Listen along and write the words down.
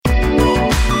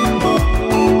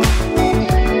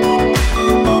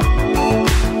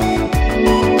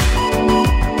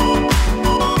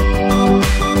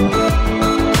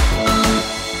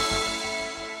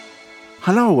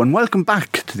Hello and welcome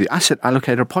back to the Asset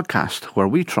Allocator podcast, where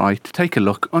we try to take a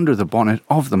look under the bonnet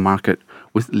of the market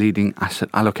with leading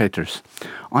asset allocators.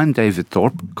 I'm David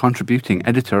Thorpe, contributing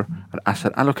editor at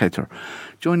Asset Allocator.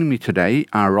 Joining me today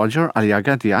are Roger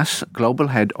Aliaga-Diaz, Global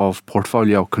Head of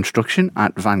Portfolio Construction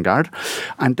at Vanguard,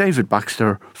 and David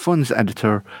Baxter, Funds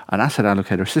Editor at Asset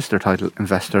Allocator sister title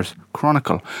Investors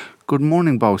Chronicle. Good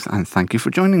morning both, and thank you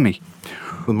for joining me.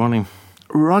 Good morning.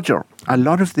 Roger, a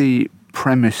lot of the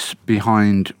premise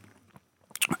behind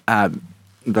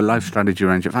the life strategy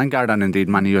range at Vanguard, and indeed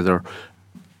many other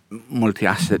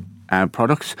multi-asset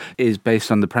products, is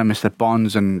based on the premise that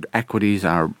bonds and equities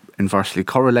are inversely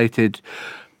correlated,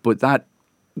 but that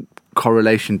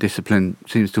correlation discipline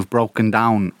seems to have broken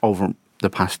down over the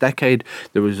past decade.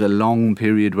 There was a long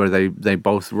period where they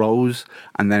both rose,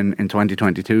 and then in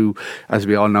 2022, as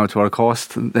we all know to our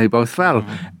cost, they both fell.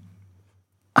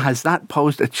 Has that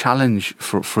posed a challenge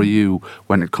for you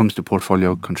when it comes to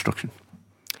portfolio construction?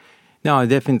 No, it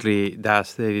definitely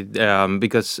does,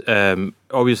 because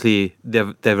obviously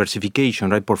the diversification,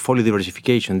 right? Portfolio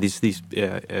diversification, this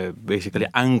basically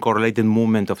uncorrelated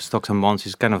movement of stocks and bonds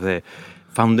is kind of the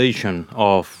foundation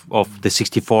of the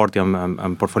 60-40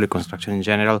 and portfolio construction in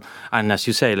general. And as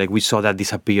you say, like we saw that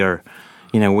disappear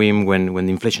in a whim when the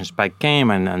inflation spike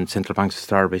came and central banks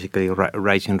started basically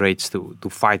raising rates to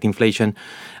fight inflation.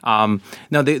 Now,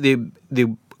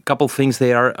 the couple things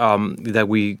there that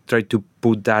we try to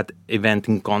put that event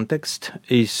in context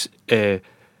is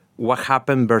what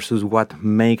happened versus what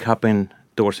may happen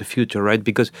towards the future, right?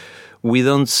 Because we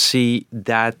don't see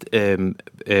that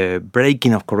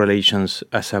breaking of correlations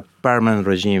as a permanent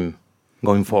regime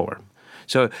going forward.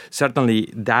 So certainly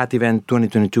that event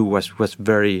 2022 was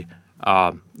very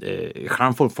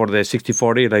harmful for the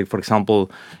 60-40. Like, for example,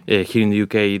 here in the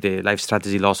UK, the life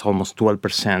strategy lost almost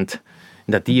 12%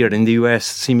 that year. In the US,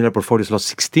 similar portfolios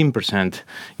lost 16%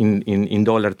 in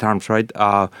dollar terms, right?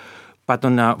 But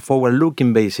on a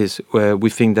forward-looking basis, we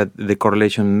think that the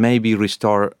correlation may be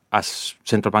restored as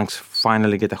central banks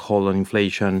finally get a hold on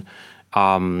inflation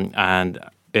and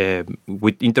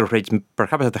with interest rates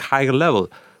perhaps at a higher level,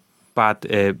 but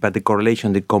the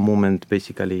correlation, the co-movement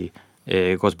basically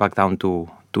goes back down to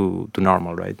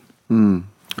normal, right?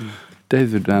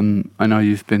 David, I know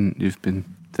you've been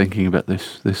thinking about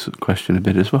this question a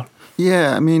bit as well.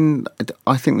 Yeah, I mean,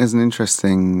 I think there's an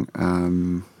interesting,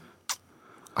 I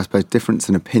suppose, difference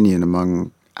in opinion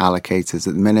among allocators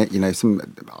at the minute. You know,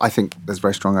 I think there's a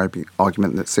very strong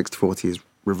argument that 60-40 is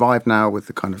revived now with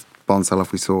the kind of bond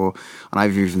sell-off we saw, and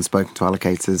I've even spoken to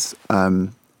allocators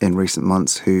in recent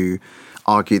months who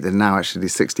argue that now actually the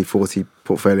 60-40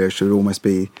 portfolio should almost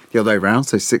be the other way around,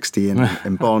 so 60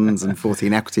 in bonds and 40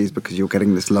 in equities, because you're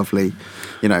getting this lovely,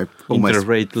 almost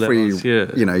rate free, levels,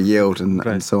 yeah. Yield Right.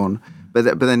 and so on.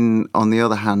 But then on the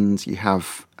other hand, you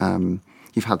have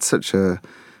you've had such a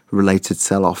related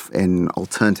sell-off in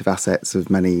alternative assets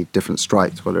of many different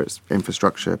stripes, whether it's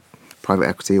infrastructure, private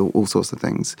equity, all sorts of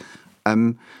things.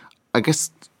 I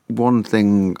guess one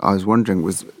thing I was wondering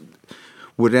was,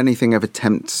 would anything ever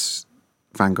tempt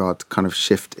Vanguard to kind of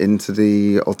shift into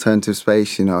the alternative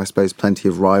space? I suppose plenty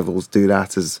of rivals do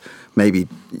that, as maybe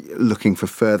looking for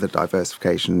further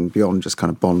diversification beyond just kind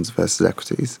of bonds versus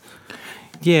equities.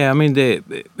 Yeah, I mean the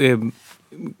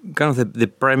kind of the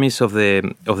premise of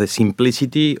the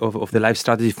simplicity of the life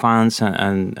strategy funds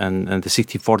and the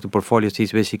 60-40 portfolios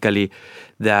is basically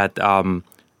that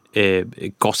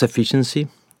cost efficiency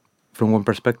from one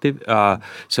perspective.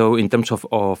 So in terms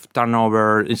of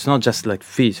turnover, it's not just like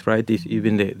fees, right? It's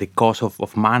even the cost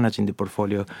of managing the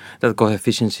portfolio. That cost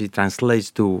efficiency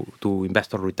translates to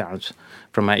investor returns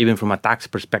even from a tax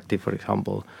perspective, for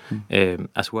example,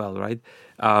 as well, right?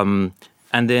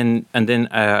 And then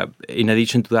in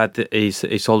addition to that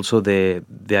is also the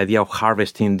idea of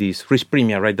harvesting this risk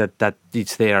premia, right? That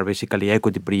it's there, basically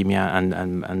equity premia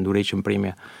and duration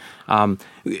premia.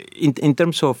 In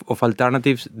terms of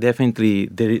alternatives, definitely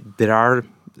there are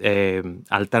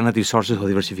alternative sources of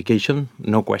diversification,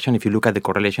 no question. If you look at the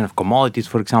correlation of commodities,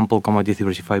 for example, commodities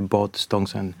diversify both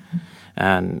stocks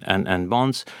and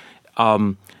bonds.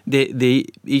 The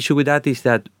issue with that is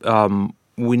that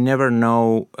we never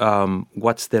know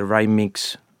what's the right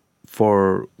mix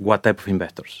for what type of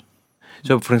investors.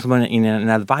 So, for example, in an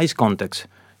advice context,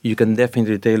 you can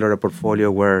definitely tailor a portfolio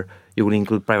where you will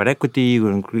include private equity, you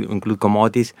will include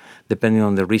commodities, depending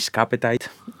on the risk appetite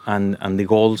and the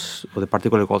goals or the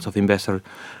particular goals of the investor.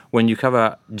 When you have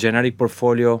a generic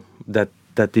portfolio that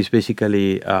is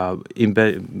basically where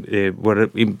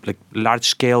like large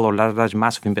scale or large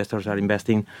mass of investors are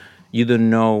investing, you don't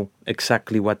know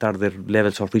exactly what are the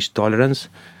levels of risk tolerance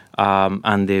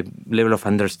and the level of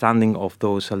understanding of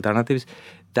those alternatives.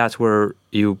 that's where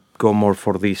you go more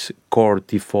for these core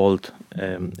default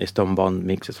stone bond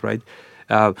mixes, right?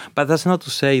 But that's not to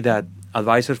say that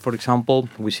advisors, for example,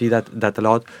 we see that a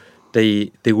lot,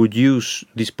 they would use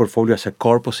this portfolio as a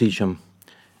core position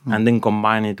and then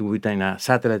combine it with a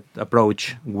satellite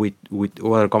approach with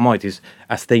other commodities.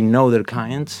 As they know their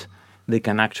clients, they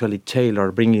can actually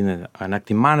tailor, bring in an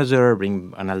active manager,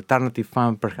 bring an alternative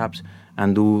fund perhaps,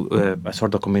 and do a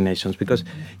sort of combinations. Because,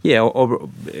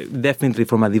 definitely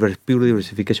from a pure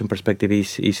diversification perspective,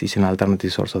 is an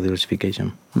alternative source of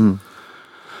diversification.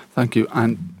 Thank you.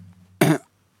 And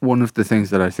one of the things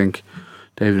that I think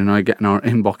David and I get in our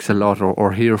inbox a lot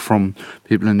or hear from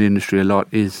people in the industry a lot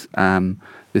is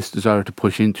this desire to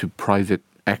push into private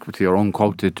equity or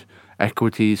unquoted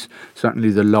equities. Certainly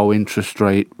the low interest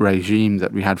rate regime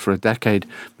that we had for a decade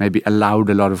maybe allowed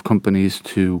a lot of companies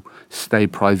to stay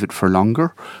private for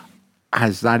longer.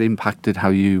 Has that impacted how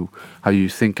you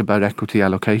think about equity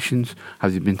allocations?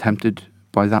 Have you been tempted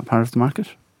by that part of the market?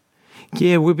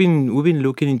 Yeah, we've been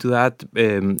looking into that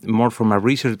more from a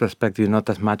research perspective, not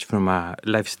as much from a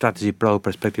life strategy product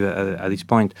perspective at this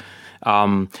point.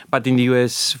 But in the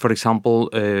US, for example,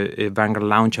 Vanguard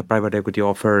launched a private equity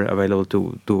offer available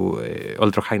to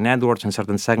ultra high net worths and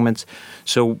certain segments.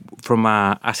 So from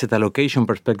a asset allocation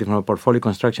perspective, from a portfolio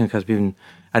construction, it has been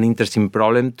an interesting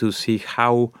problem to see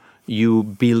how you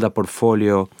build a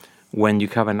portfolio when you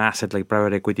have an asset like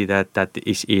private equity that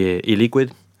is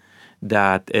illiquid,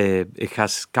 that it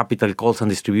has capital calls and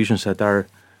distributions that are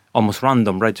almost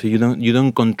random, right? So you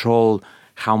don't control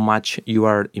how much you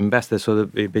are invested. So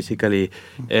basically,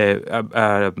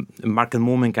 market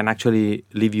movement can actually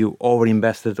leave you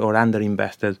over-invested or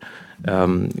under-invested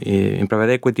in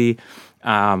private equity.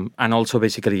 And also,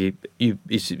 basically,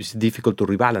 it's difficult to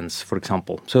rebalance, for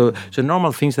example. So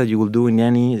normal things that you will do in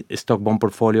any stock bond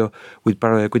portfolio with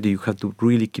private equity, you have to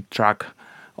really keep track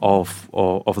of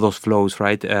those flows,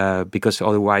 right? Because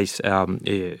otherwise,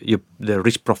 the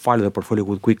risk profile of the portfolio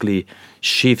would quickly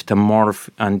shift and morph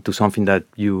into something that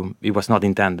it was not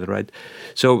intended, right?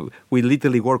 So we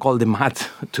literally work all the math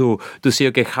to see,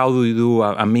 okay, how do you do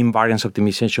a mean variance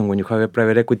optimization when you have a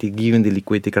private equity given the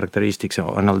liquidity characteristics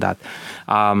and all that,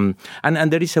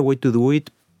 and there is a way to do it.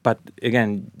 But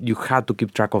again, you had to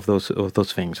keep track of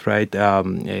those things, right?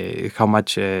 How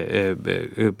much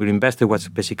we invested, what's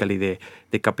basically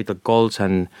the capital calls,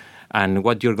 and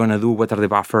what you're going to do. What are the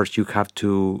buffers you have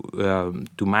to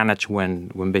manage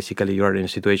when basically you're in a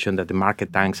situation that the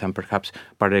market tanks and perhaps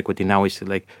private equity now is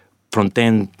like from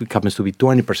 10 it happens to be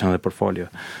 20% of the portfolio.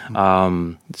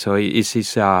 So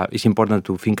it's important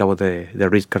to think about the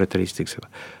risk characteristics.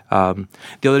 The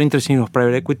other interesting of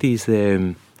private equity is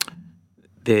the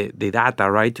data,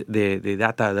 right? The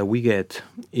data that we get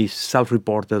is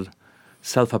self-reported,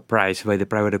 self-appraised by the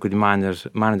private equity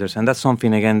managers, and that's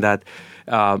something again that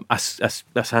as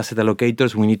asset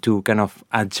allocators we need to kind of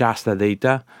adjust the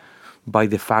data by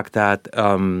the fact that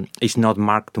it's not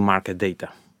mark-to-market data.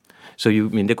 So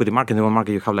in the equity market, in the bond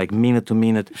market, you have like minute to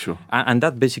minute, sure, and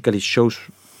that basically shows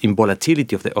in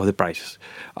volatility of the prices.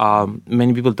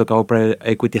 Many people talk about private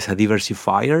equity as a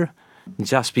diversifier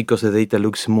just because the data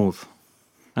looks smooth.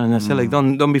 And I say, like,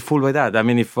 don't be fooled by that. I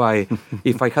mean, if I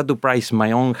had to price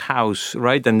my own house,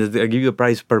 right, and I give you a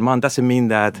price per month, doesn't mean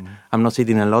that I'm not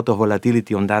seeing a lot of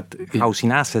volatility on that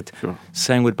housing asset. Sure.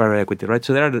 Same with private equity, right?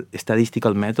 So there are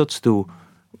statistical methods to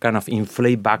kind of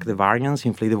inflate back the variance,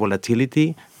 inflate the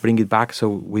volatility, bring it back. So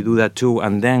we do that too,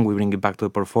 and then we bring it back to the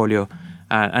portfolio.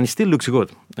 And it still looks good,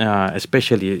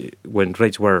 especially when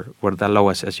rates were that low,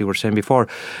 as you were saying before.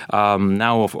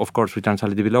 Now, of course, returns are a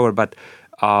little bit lower, but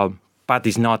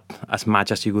it's not as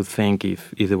much as you would think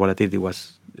if the volatility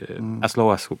was as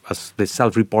low as the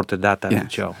self-reported data would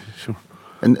show. Sure.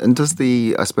 And does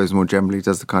I suppose more generally,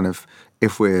 does the kind of,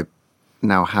 if we're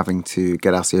now having to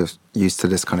get ourselves used to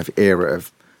this kind of era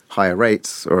of higher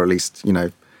rates, or at least,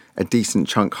 a decent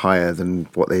chunk higher than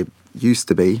what they used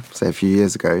to be, say a few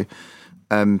years ago,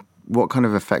 what kind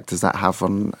of effect does that have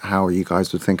on how you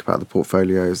guys would think about the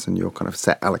portfolios and your kind of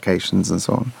set allocations and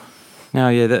so on? No,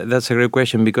 yeah, that's a great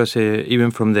question, because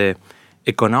even from the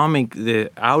economic, the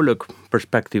outlook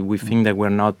perspective, we think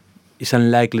that it's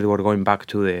unlikely that we're going back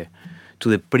to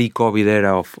the pre-COVID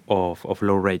era of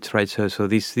low rates, right? So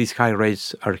these high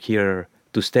rates are here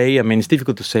to stay. I mean, it's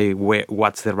difficult to say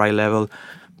what's the right level,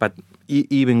 but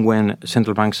even when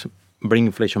central banks bring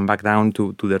inflation back down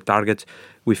to their targets,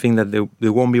 we think that they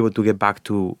won't be able to get back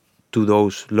to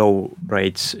those low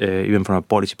rates, even from a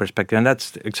policy perspective. And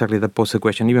that's exactly that poses the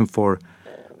question, even for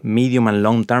medium and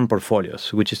long-term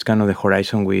portfolios, which is kind of the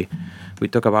horizon we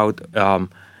talk about.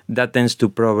 That tends to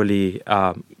probably,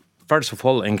 first of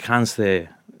all, enhance the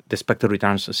the expected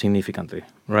returns significantly,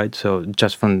 right? So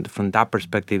just from that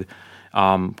perspective,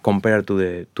 compared to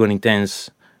the 2010s,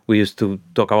 we used to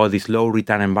talk about this low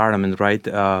return environment, right?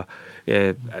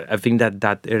 I think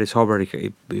that it is over.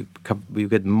 We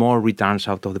get more returns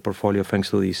out of the portfolio thanks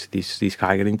to these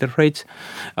higher interest rates.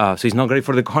 So it's not great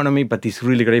for the economy, but it's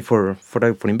really great for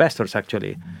investors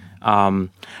actually. And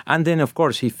then of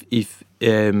course, if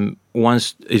one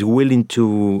is willing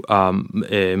to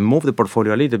move the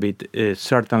portfolio a little bit,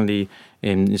 certainly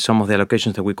in some of the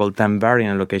allocations that we call time varying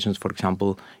allocations, for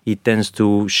example, it tends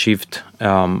to shift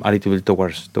a little bit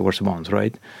towards bonds,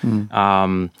 right?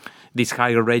 These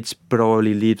higher rates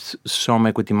probably leaves some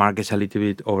equity markets a little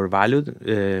bit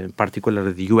overvalued,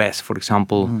 particularly the US, for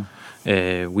example.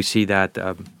 We see that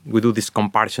we do this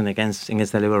comparison against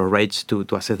the level of rates to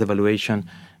assess the valuation.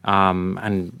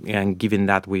 And given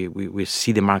that, we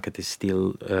see the market is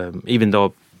still, even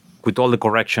though with all the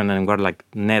correction and we're like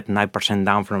net 9%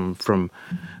 down from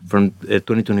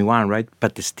 2021, right?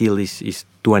 But it still is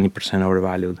 20%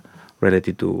 overvalued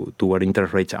relative to where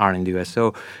interest rates are in the US.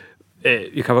 So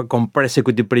you have a compressed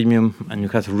equity premium and you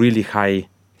have really high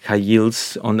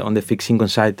yields on the fixed income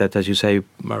side that, as you say,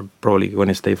 are probably going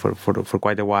to stay for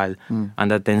quite a while. And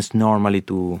that tends normally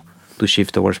to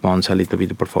shift towards bonds a little bit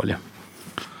the portfolio.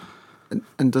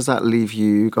 And does that leave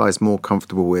you guys more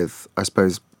comfortable with, I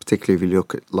suppose, particularly if you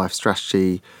look at Life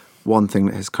Strategy, one thing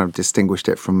that has kind of distinguished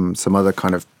it from some other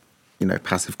kind of,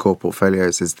 passive core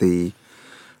portfolios is the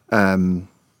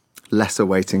lesser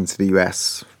weighting to the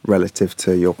US relative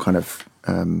to your kind of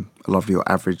a lot of your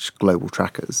average global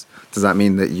trackers. Does that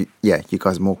mean that you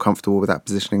guys are more comfortable with that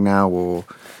positioning now, or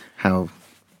how?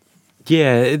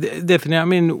 Yeah, definitely. I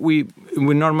mean, we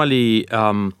normally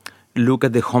look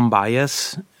at the home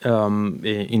bias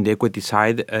in the equity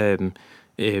side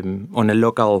on a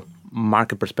local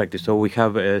market perspective. So we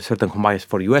have a certain home bias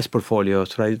for US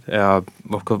portfolios, right?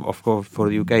 Of course, for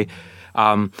the UK.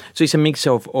 So it's a mix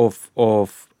of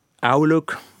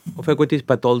outlook of equities,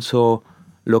 but also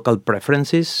local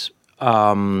preferences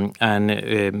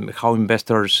and how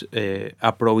investors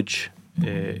approach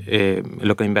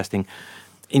local investing.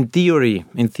 In theory,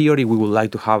 we would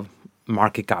like to have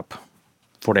market cap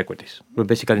for equities, with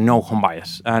basically no home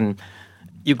bias. And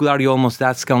you could argue almost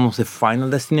that's almost the final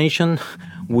destination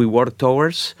we work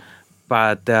towards.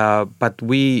 But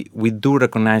we do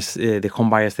recognize the home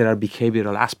bias. There are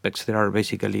behavioral aspects. There are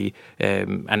basically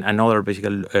and other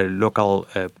basically local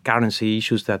currency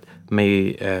issues that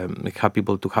may have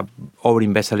people to have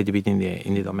overinvest a little bit in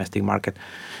the domestic market.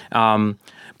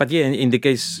 But yeah, in the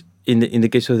case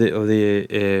of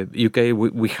the UK,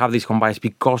 we have this home bias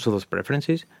because of those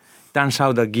preferences. Turns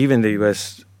out that given the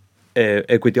US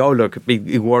equity outlook,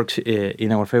 it works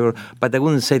in our favor. But I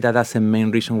wouldn't say that that's the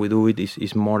main reason we do it.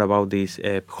 It's more about this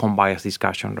home bias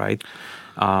discussion, right?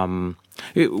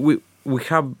 We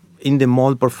have in the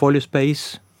model portfolio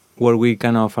space where we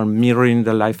kind of are mirroring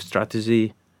the Life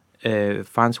Strategy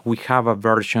funds. We have a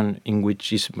version in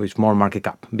which is more market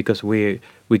cap because we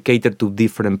cater to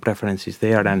different preferences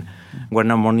there, and we're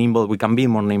now more nimble. We can be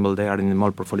more nimble there in the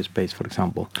model portfolio space, for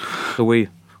example. So we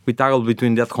toggle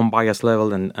between that home bias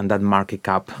level and that market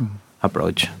cap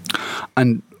approach.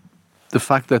 And the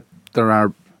fact that there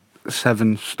are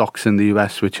 7 stocks in the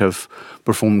US which have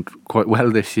performed quite well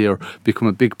this year, become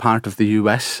a big part of the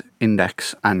US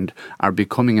index and are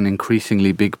becoming an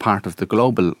increasingly big part of the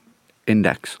global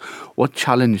index. What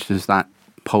challenge does that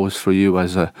pose for you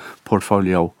as a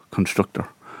portfolio constructor?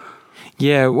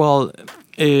 Yeah, well,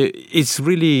 it's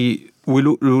really... We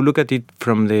look at it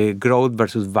from the growth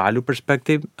versus value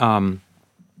perspective. And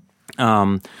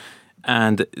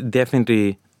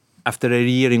definitely after a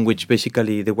year in which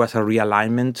basically there was a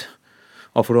realignment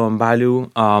of growth and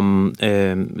value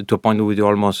to a point where we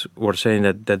almost were saying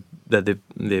that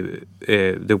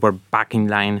they were back in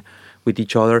line with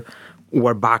each other,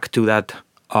 we're back to that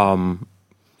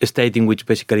state in which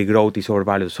basically growth is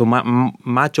overvalued. So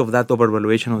much of that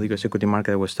overvaluation of the US equity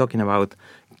market I was talking about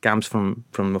comes from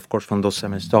of course from those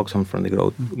 7 stocks and from the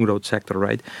growth sector,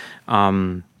 right?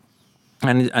 And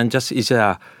just is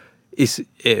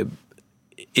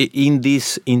in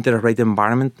this interest rate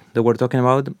environment that we're talking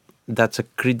about, that's a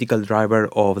critical driver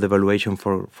of the valuation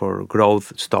for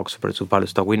growth stocks versus value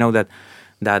stock. We know that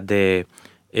the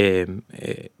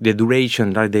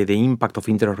duration, right, the impact of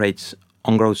interest rates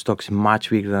on growth stocks is much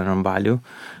bigger than on value.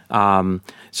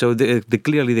 So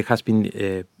clearly there has been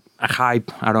a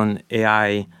hype around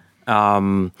AI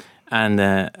and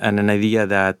an idea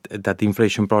that the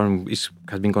inflation problem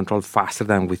has been controlled faster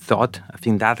than we thought. I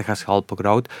think that has helped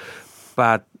growth.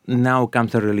 But now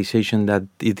comes the realization that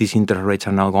these interest rates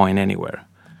are not going anywhere.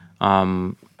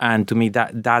 And to me,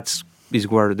 that's is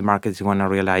where the market is going to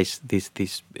realize this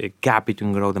gap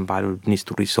between growth and value needs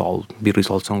to be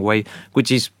resolved some way,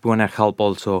 which is going to help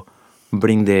also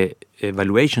bring the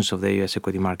valuations of the U.S.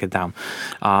 equity market down.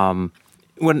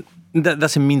 When that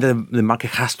doesn't mean that the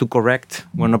market has to correct.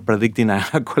 We're not predicting a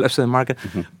collapse of the market,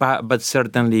 but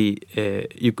certainly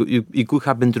it could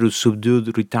happen through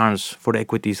subdued returns for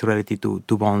equities relative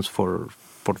to bonds for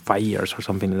 5 years or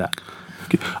something like that.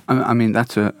 I mean,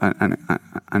 that's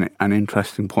an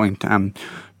interesting point,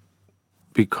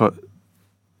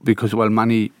 because while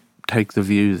many take the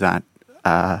view that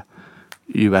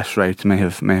U.S. rates may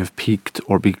have peaked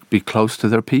or be close to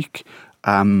their peak,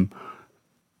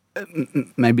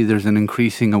 maybe there's an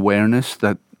increasing awareness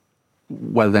that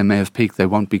while they may have peaked, they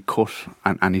won't be cut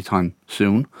at any time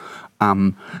soon.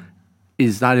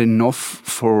 Is that enough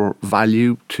for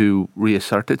value to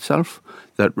reassert itself?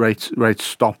 That rates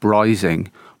stop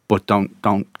rising but don't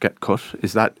get cut?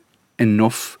 Is that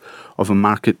enough of a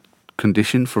market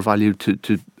condition for value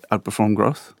to outperform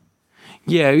growth?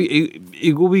 Yeah,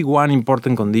 it will be one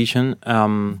important condition.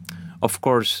 Of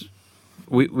course,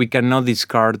 we cannot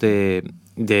discard the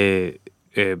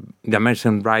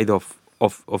American ride of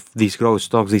these growth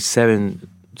stocks, these seven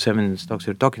stocks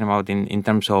you're talking about in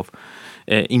terms of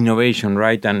innovation,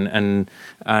 right, and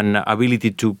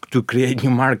ability to create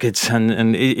new markets,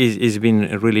 and it's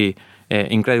been really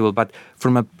incredible. But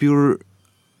from a pure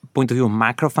point of view of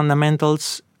macro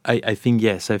fundamentals, I think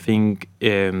yes. I think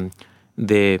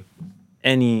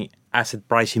any asset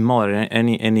pricing model,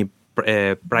 any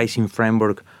pricing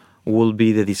framework will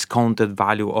be the discounted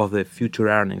value of the future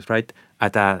earnings, right,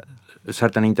 at a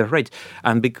certain interest rate.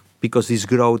 And because these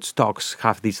growth stocks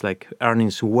have these like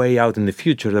earnings way out in the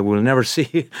future that we'll never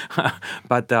see,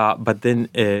 but then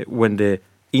when the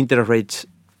interest rate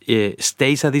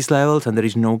stays at these levels and there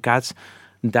is no cuts,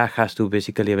 that has to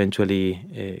basically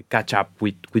eventually catch up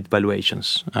with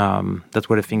valuations. That's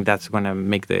where I think that's going to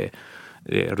make the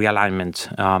realignment.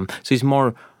 So it's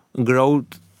more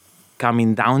growth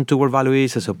coming down to where value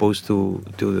is as opposed to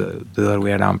the other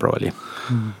way around, probably.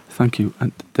 Thank you.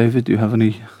 And David, do you have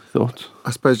any thoughts?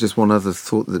 I suppose just one other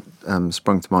thought that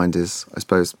sprung to mind is, I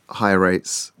suppose, higher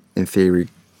rates, in theory,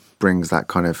 brings that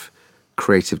kind of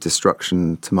creative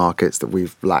destruction to markets that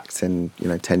we've lacked in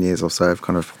 10 years or so of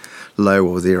kind of low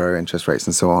or zero interest rates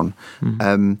and so on.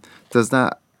 Does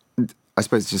that, I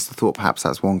suppose, just the thought perhaps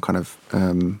that's one kind of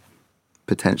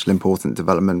potential important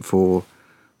development for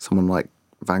someone like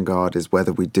Vanguard, is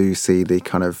whether we do see the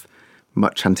kind of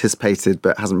much anticipated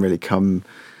but hasn't really come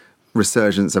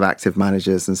resurgence of active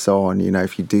managers and so on.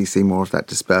 If you do see more of that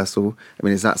dispersal, I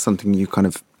mean, is that something you kind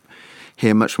of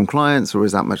hear much from clients, or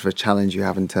is that much of a challenge you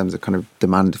have in terms of kind of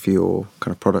demand for your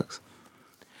kind of products?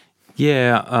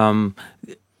 Yeah,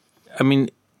 I mean,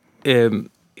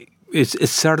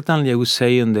 it's certainly, I would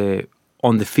say, on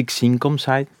the fixed income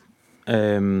side,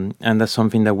 and that's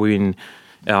something that we've been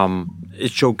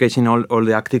showcasing all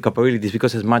the active capabilities,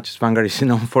 because as much as Vanguard is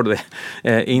known for the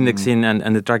indexing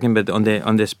and the tracking, but on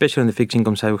the especially on the fixed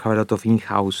income side, we have a lot of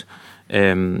in-house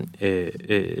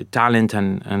talent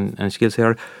and skills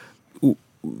there.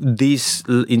 This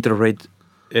interest rate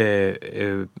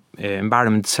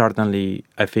environment certainly,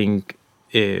 I think,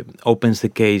 opens the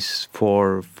case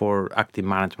for active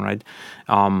management,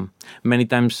 right? Many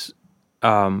times,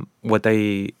 what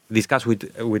I discuss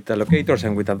with allocators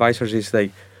and with advisors is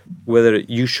like whether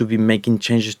you should be making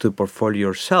changes to the portfolio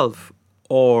yourself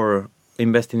or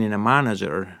investing in a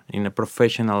manager, in a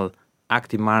professional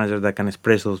active manager that can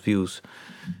express those views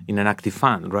in an active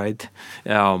fund, right?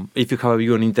 If you have a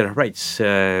view on interest rates,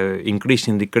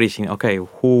 increasing, decreasing, okay,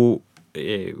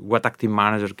 what active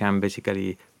manager can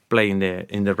basically play in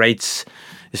the rates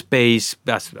space?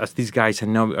 As these guys, I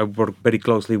know I work very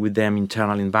closely with them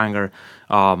internally in Vanguard.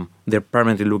 They're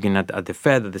permanently looking at the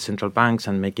Fed, at the central banks,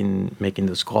 and making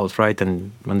those calls, right?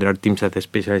 And when there are teams that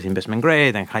specialize in investment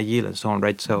grade and high yield and so on,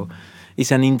 right? So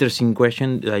it's an interesting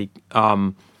question. Like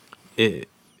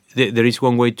there is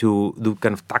one way to do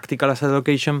kind of tactical asset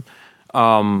allocation,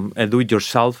 and do it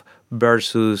yourself,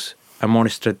 versus a more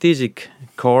strategic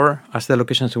core asset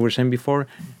allocation, as we were saying before,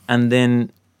 and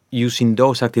then using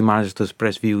those active managers to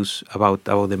express views about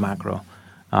the macro.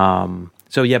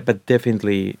 So yeah, but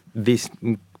definitely this,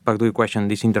 back to your question,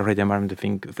 this interest rate environment, I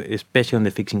think, especially on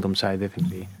the fixed income side,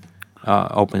 definitely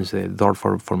opens the door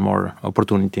for more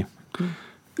opportunity.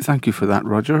 Thank you for that,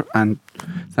 Roger, and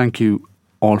thank you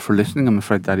all for listening. I'm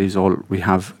afraid that is all we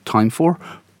have time for,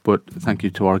 but thank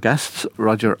you to our guests,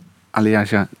 Roger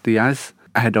Aliaga Diaz,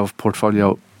 Head of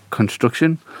Portfolio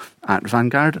Construction at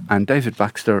Vanguard, and David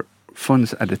Baxter,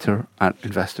 Funds Editor at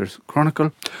Investors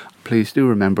Chronicle. Please do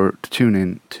remember to tune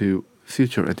in to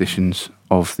future editions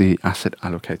of the Asset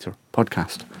Allocator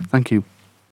podcast. Thank you.